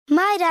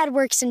My dad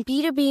works in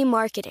B2B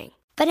marketing,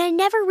 but I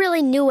never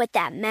really knew what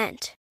that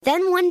meant.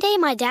 Then one day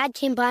my dad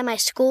came by my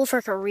school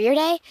for career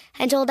day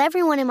and told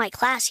everyone in my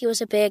class he was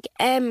a big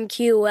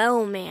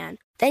MQL man.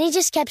 Then he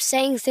just kept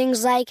saying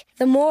things like,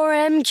 the more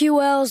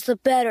MQLs, the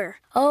better,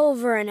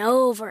 over and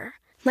over.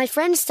 My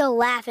friends still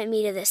laugh at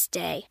me to this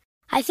day.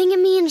 I think it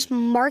means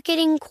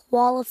marketing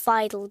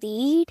qualified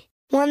lead.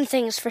 One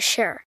thing's for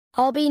sure.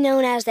 I'll be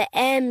known as the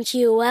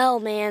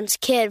MQL man's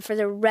kid for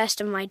the rest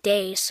of my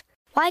days.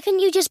 Why couldn't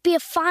you just be a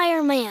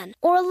fireman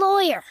or a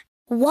lawyer?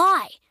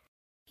 Why?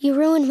 You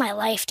ruined my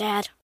life,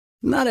 Dad.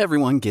 Not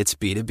everyone gets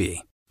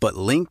B2B, but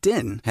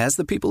LinkedIn has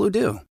the people who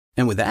do.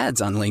 And with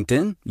ads on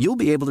LinkedIn, you'll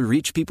be able to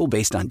reach people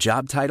based on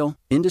job title,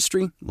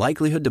 industry,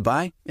 likelihood to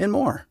buy, and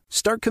more.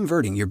 Start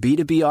converting your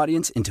B2B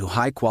audience into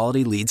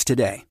high-quality leads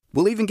today.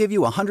 We'll even give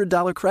you a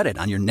 $100 credit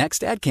on your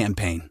next ad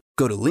campaign.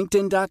 Go to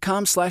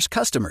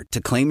linkedin.com/customer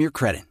to claim your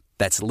credit.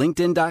 That's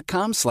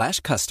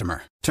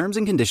linkedin.com/customer. Terms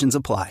and conditions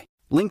apply.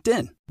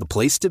 LinkedIn, the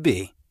place to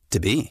be,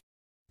 to be.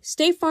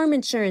 State Farm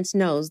Insurance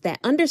knows that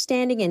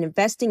understanding and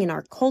investing in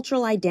our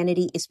cultural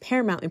identity is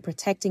paramount in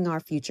protecting our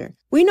future.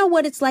 We know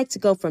what it's like to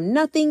go from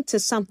nothing to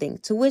something,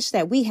 to wish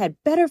that we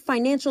had better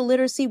financial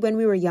literacy when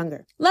we were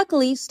younger.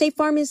 Luckily, State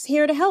Farm is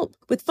here to help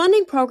with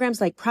funding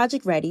programs like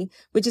Project Ready,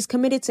 which is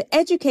committed to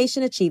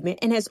education achievement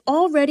and has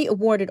already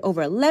awarded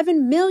over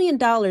 $11 million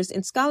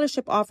in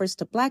scholarship offers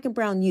to Black and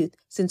Brown youth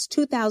since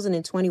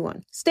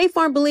 2021. State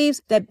Farm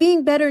believes that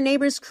being better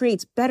neighbors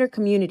creates better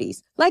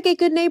communities. Like a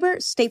good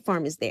neighbor, State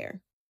Farm is there.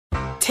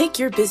 Take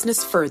your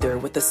business further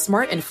with the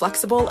smart and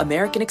flexible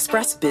American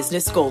Express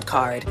Business Gold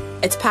Card.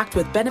 It's packed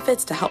with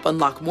benefits to help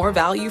unlock more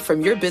value from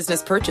your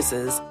business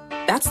purchases.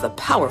 That's the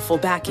powerful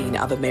backing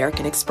of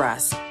American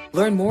Express.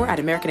 Learn more at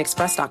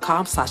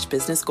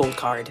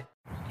americanexpress.com/businessgoldcard.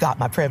 Got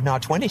my Prevnar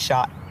 20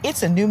 shot.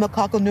 It's a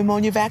pneumococcal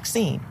pneumonia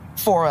vaccine.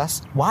 For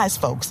us, wise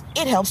folks,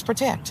 it helps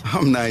protect.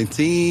 I'm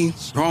 19,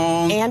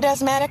 strong. And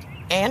asthmatic,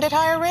 and at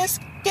higher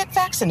risk. Get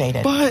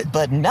vaccinated.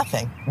 But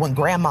nothing when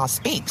grandma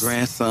speaks.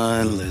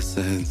 Grandson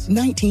listens.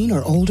 19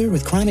 or older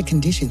with chronic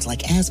conditions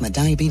like asthma,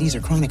 diabetes,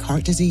 or chronic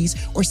heart disease,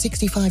 or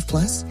 65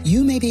 plus,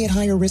 you may be at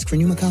higher risk for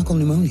pneumococcal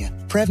pneumonia.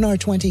 Prevnar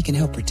 20 can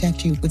help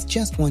protect you with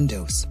just one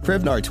dose.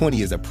 Prevnar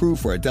 20 is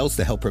approved for adults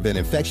to help prevent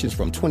infections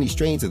from 20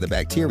 strains of the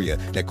bacteria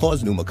that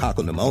cause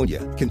pneumococcal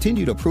pneumonia.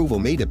 Continued approval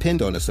may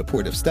depend on a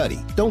supportive study.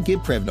 Don't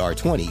get Prevnar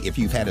 20 if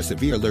you've had a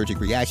severe allergic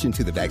reaction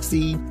to the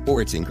vaccine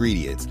or its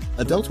ingredients.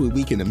 Adults with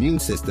weakened immune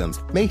systems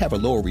may have a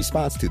lower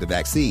response to the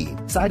vaccine.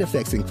 Side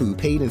effects include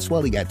pain and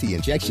swelling at the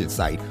injection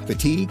site,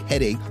 fatigue,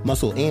 headache,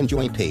 muscle, and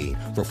joint pain.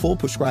 For full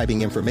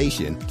prescribing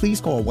information, please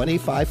call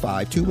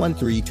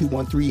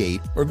 1-855-213-2138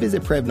 or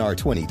visit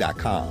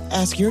Prevnar20.com.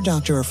 Ask your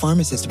doctor or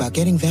pharmacist about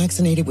getting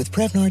vaccinated with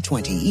Prevnar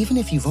 20, even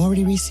if you've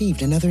already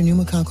received another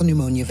pneumococcal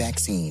pneumonia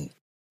vaccine.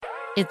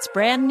 It's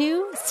brand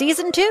new,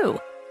 Season 2.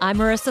 I'm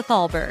Marissa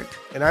Thalberg.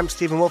 And I'm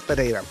Stephen Wolf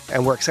Pereira.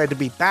 And we're excited to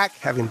be back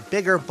having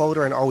bigger,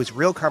 bolder, and always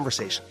real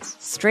conversations.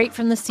 Straight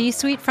from the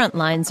C-suite front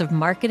lines of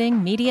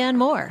marketing, media, and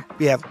more.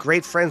 We have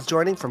great friends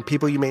joining from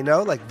people you may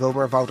know, like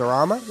Wilmer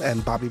Valderrama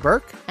and Bobby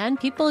Burke. And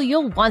people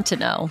you'll want to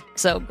know.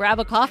 So grab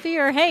a coffee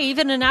or, hey,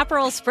 even an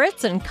Aperol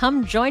Spritz and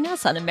come join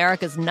us on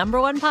America's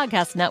 #1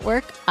 podcast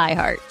network,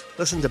 iHeart.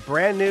 Listen to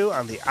Brand New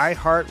on the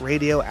iHeart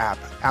Radio app,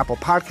 Apple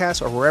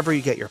Podcasts, or wherever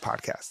you get your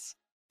podcasts.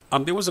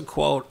 There was a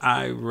quote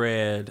I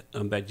read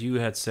that you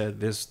had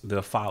said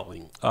the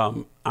following.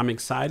 I'm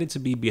excited to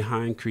be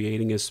behind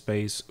creating a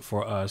space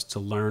for us to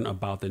learn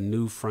about the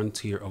new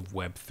frontier of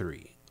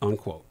Web3,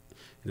 unquote.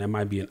 And that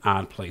might be an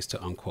odd place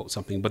to unquote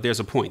something, but there's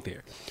a point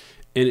there.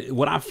 And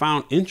what I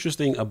found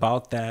interesting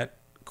about that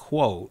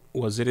quote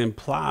was it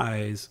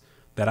implies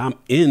that I'm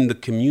in the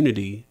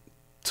community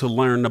to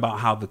learn about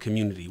how the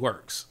community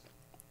works.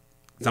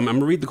 So I'm going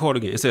to read the quote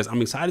again. It says,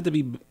 I'm excited to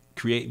be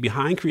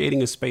behind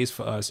creating a space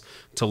for us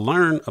to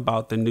learn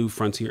about the new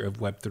frontier of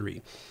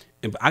Web3.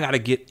 And I got to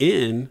get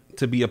in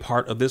to be a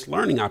part of this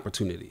learning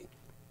opportunity.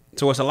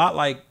 So it's a lot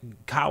like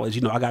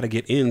college. I got to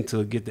get in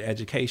to get the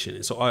education.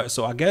 And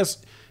so I guess,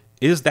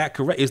 is that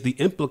correct? Is the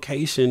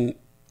implication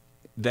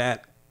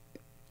that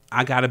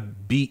I got to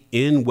be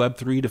in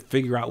Web3 to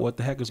figure out what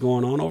the heck is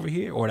going on over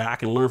here, or that I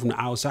can learn from the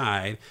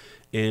outside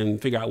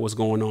and figure out what's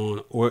going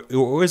on?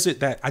 Or is it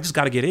that I just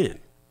got to get in?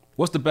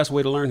 What's the best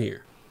way to learn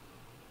here?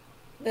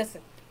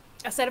 Listen,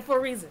 I said it for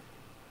a reason.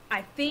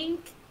 I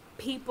think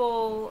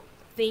people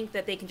think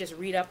that they can just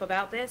read up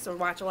about this or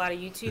watch a lot of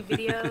YouTube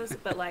videos,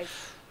 but like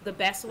the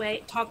best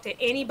way, talk to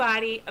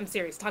anybody. I'm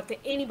serious. Talk to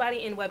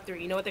anybody in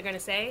Web3. You know what they're going to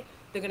say?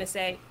 They're going to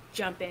say,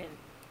 jump in.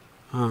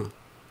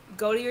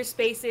 Go to your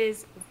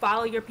spaces,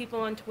 follow your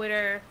people on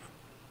Twitter,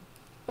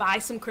 buy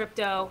some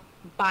crypto,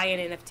 buy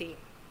an NFT.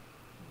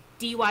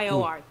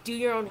 DYOR, do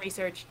your own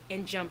research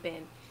and jump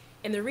in.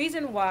 And the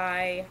reason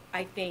why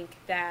I think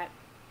that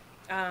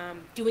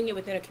doing it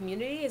within a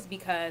community is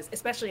because,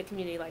 especially a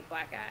community like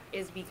Black Hat,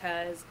 is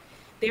because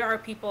there are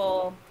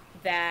people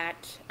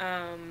that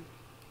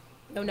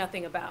know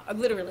nothing about,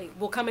 literally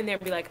will come in there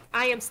and be like,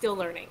 I am still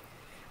learning.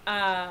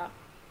 But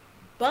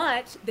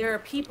But there are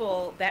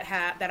people that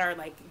are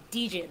like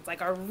degens,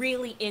 like are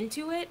really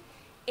into it,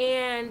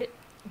 and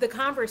the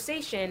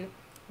conversation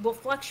will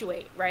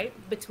fluctuate, right?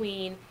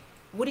 Between,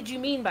 what did you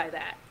mean by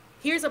that?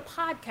 Here's a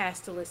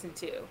podcast to listen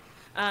to.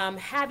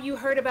 Have you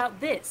heard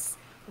about this?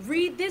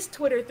 Read this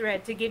Twitter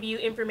thread to give you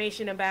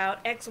information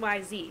about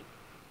XYZ.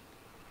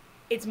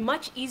 It's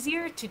much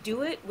easier to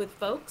do it with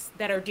folks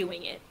that are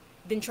doing it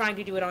than trying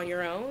to do it on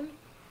your own.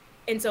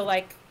 And so,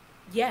 like,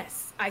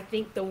 yes, I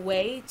think the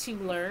way to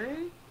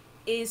learn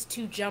is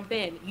to jump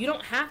in. You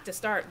don't have to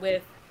start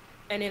with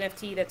an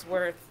NFT that's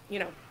worth,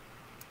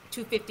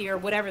 $250 or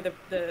whatever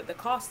the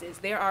cost is.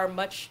 There are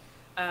NFTs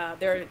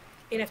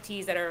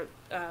that are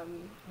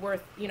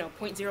worth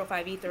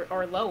 0.05 ETH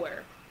or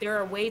lower. There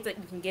are ways that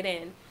you can get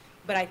in,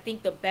 but I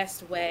think the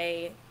best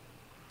way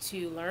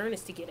to learn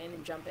is to get in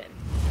and jump in.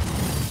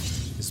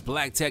 It's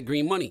Black Tech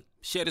Green Money.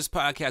 Share this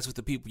podcast with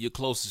the people you're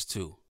closest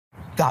to.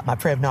 Got my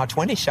Prevnar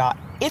 20 shot.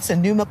 It's a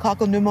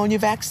pneumococcal pneumonia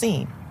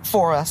vaccine.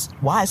 For us,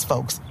 wise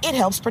folks, it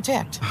helps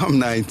protect. I'm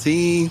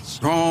 19,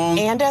 strong,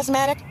 and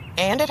asthmatic,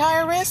 and at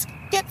higher risk.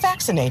 Get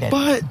vaccinated.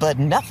 But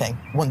nothing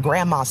when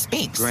grandma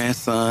speaks.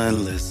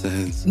 Grandson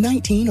listens.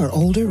 19 or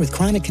older with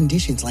chronic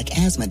conditions like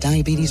asthma,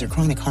 diabetes, or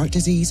chronic heart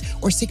disease,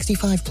 or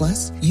 65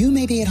 plus, you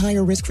may be at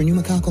higher risk for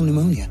pneumococcal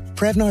pneumonia.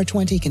 Prevnar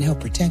 20 can help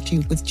protect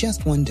you with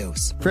just one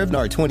dose.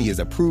 Prevnar 20 is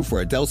approved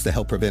for adults to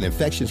help prevent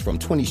infections from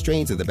 20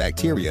 strains of the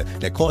bacteria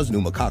that cause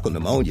pneumococcal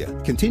pneumonia.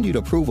 Continued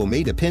approval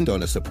may depend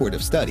on a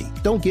supportive study.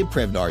 Don't give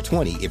Prevnar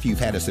 20 if you've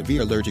had a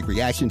severe allergic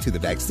reaction to the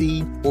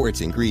vaccine or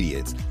its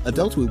ingredients.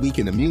 Adults with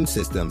weakened immune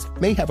systems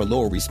may have a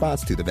lower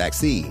response to the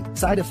vaccine.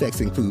 Side effects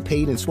include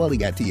pain and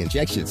swelling at the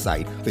injection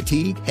site,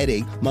 fatigue,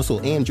 headache, muscle,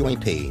 and joint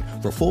pain.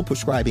 For full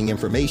prescribing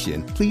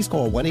information, please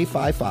call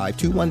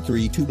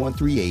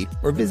 1-855-213-2138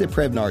 or visit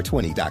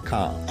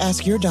Prevnar20.com.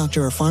 Ask your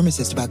doctor or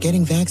pharmacist about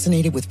getting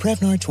vaccinated with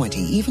Prevnar 20,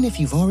 even if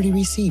you've already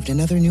received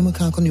another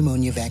pneumococcal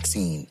pneumonia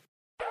vaccine.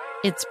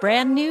 It's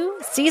brand new,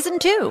 Season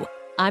 2.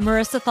 I'm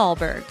Marissa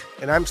Thalberg.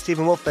 And I'm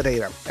Stephen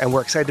Wolf-Bedeta. And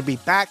we're excited to be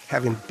back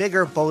having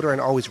bigger, bolder,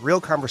 and always real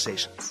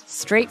conversations.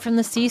 Straight from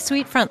the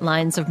C-suite front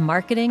lines of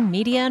marketing,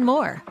 media, and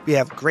more. We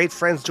have great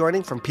friends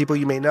joining from people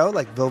you may know,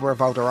 like Wilmer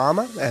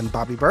Valderrama and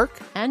Bobby Burke.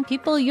 And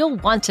people you'll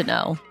want to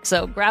know.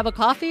 So grab a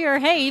coffee or,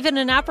 hey, even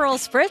an Aperol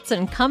Spritz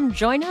and come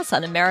join us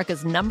on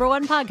America's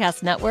 #1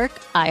 podcast network,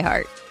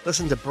 iHeart.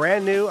 Listen to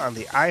brand new on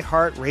the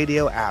iHeart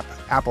Radio app,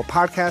 Apple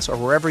Podcasts, or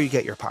wherever you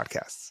get your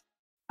podcasts.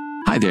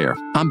 Hi there,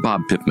 I'm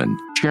Bob Pittman,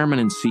 Chairman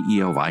and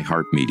CEO of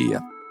iHeartMedia.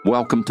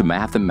 Welcome to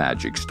Math and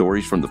Magic,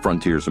 Stories from the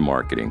Frontiers of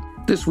Marketing.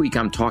 This week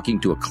I'm talking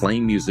to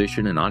acclaimed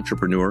musician and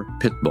entrepreneur,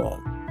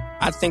 Pitbull.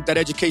 I think that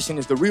education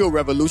is the real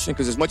revolution,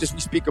 because as much as we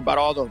speak about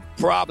all the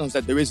problems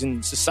that there is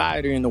in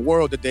society and the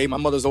world today, my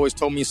mother's always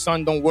told me,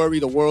 son, don't worry,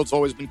 the world's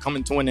always been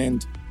coming to an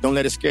end. Don't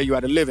let it scare you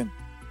out of living.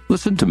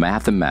 Listen to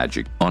Math and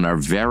Magic on our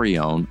very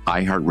own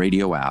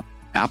iHeartRadio app,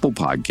 Apple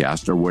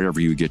Podcast, or wherever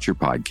you get your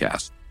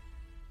podcasts.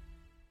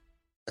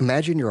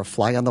 Imagine you're a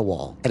fly on the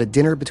wall at a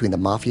dinner between the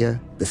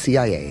mafia, the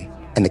CIA,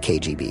 and the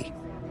KGB.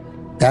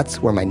 That's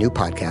where my new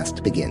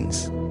podcast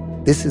begins.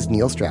 This is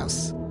Neil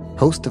Strauss,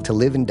 host of To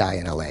Live and Die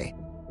in LA,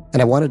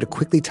 and I wanted to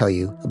quickly tell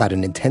you about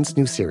an intense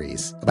new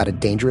series about a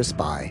dangerous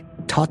spy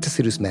taught to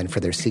seduce men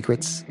for their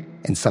secrets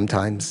and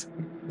sometimes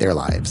their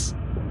lives.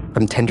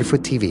 From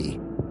Tenderfoot TV,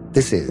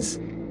 this is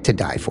To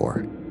Die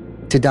For.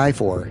 To Die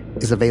For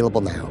is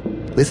available now.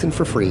 Listen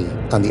for free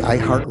on the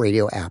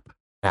iHeartRadio app,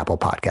 Apple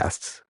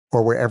Podcasts,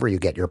 or wherever you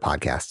get your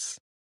podcasts.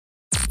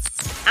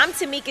 I'm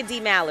Tamika D.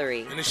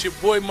 Mallory. And it's your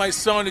boy, my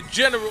son, the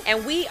General.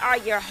 And we are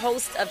your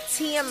hosts of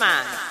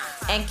TMI.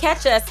 And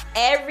catch us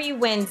every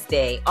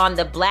Wednesday on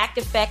the Black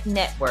Effect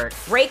Network,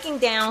 breaking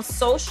down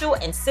social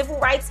and civil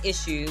rights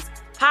issues,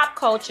 pop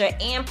culture,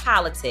 and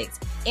politics,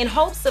 in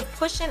hopes of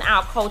pushing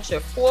our culture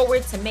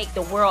forward to make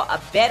the world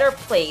a better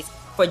place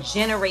for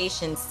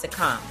generations to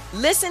come.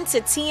 Listen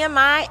to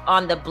TMI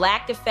on the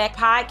Black Effect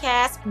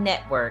Podcast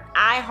Network,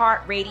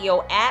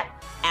 iHeartRadio app,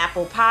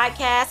 Apple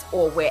Podcasts,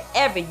 or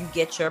wherever you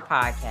get your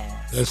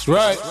podcasts. That's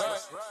right.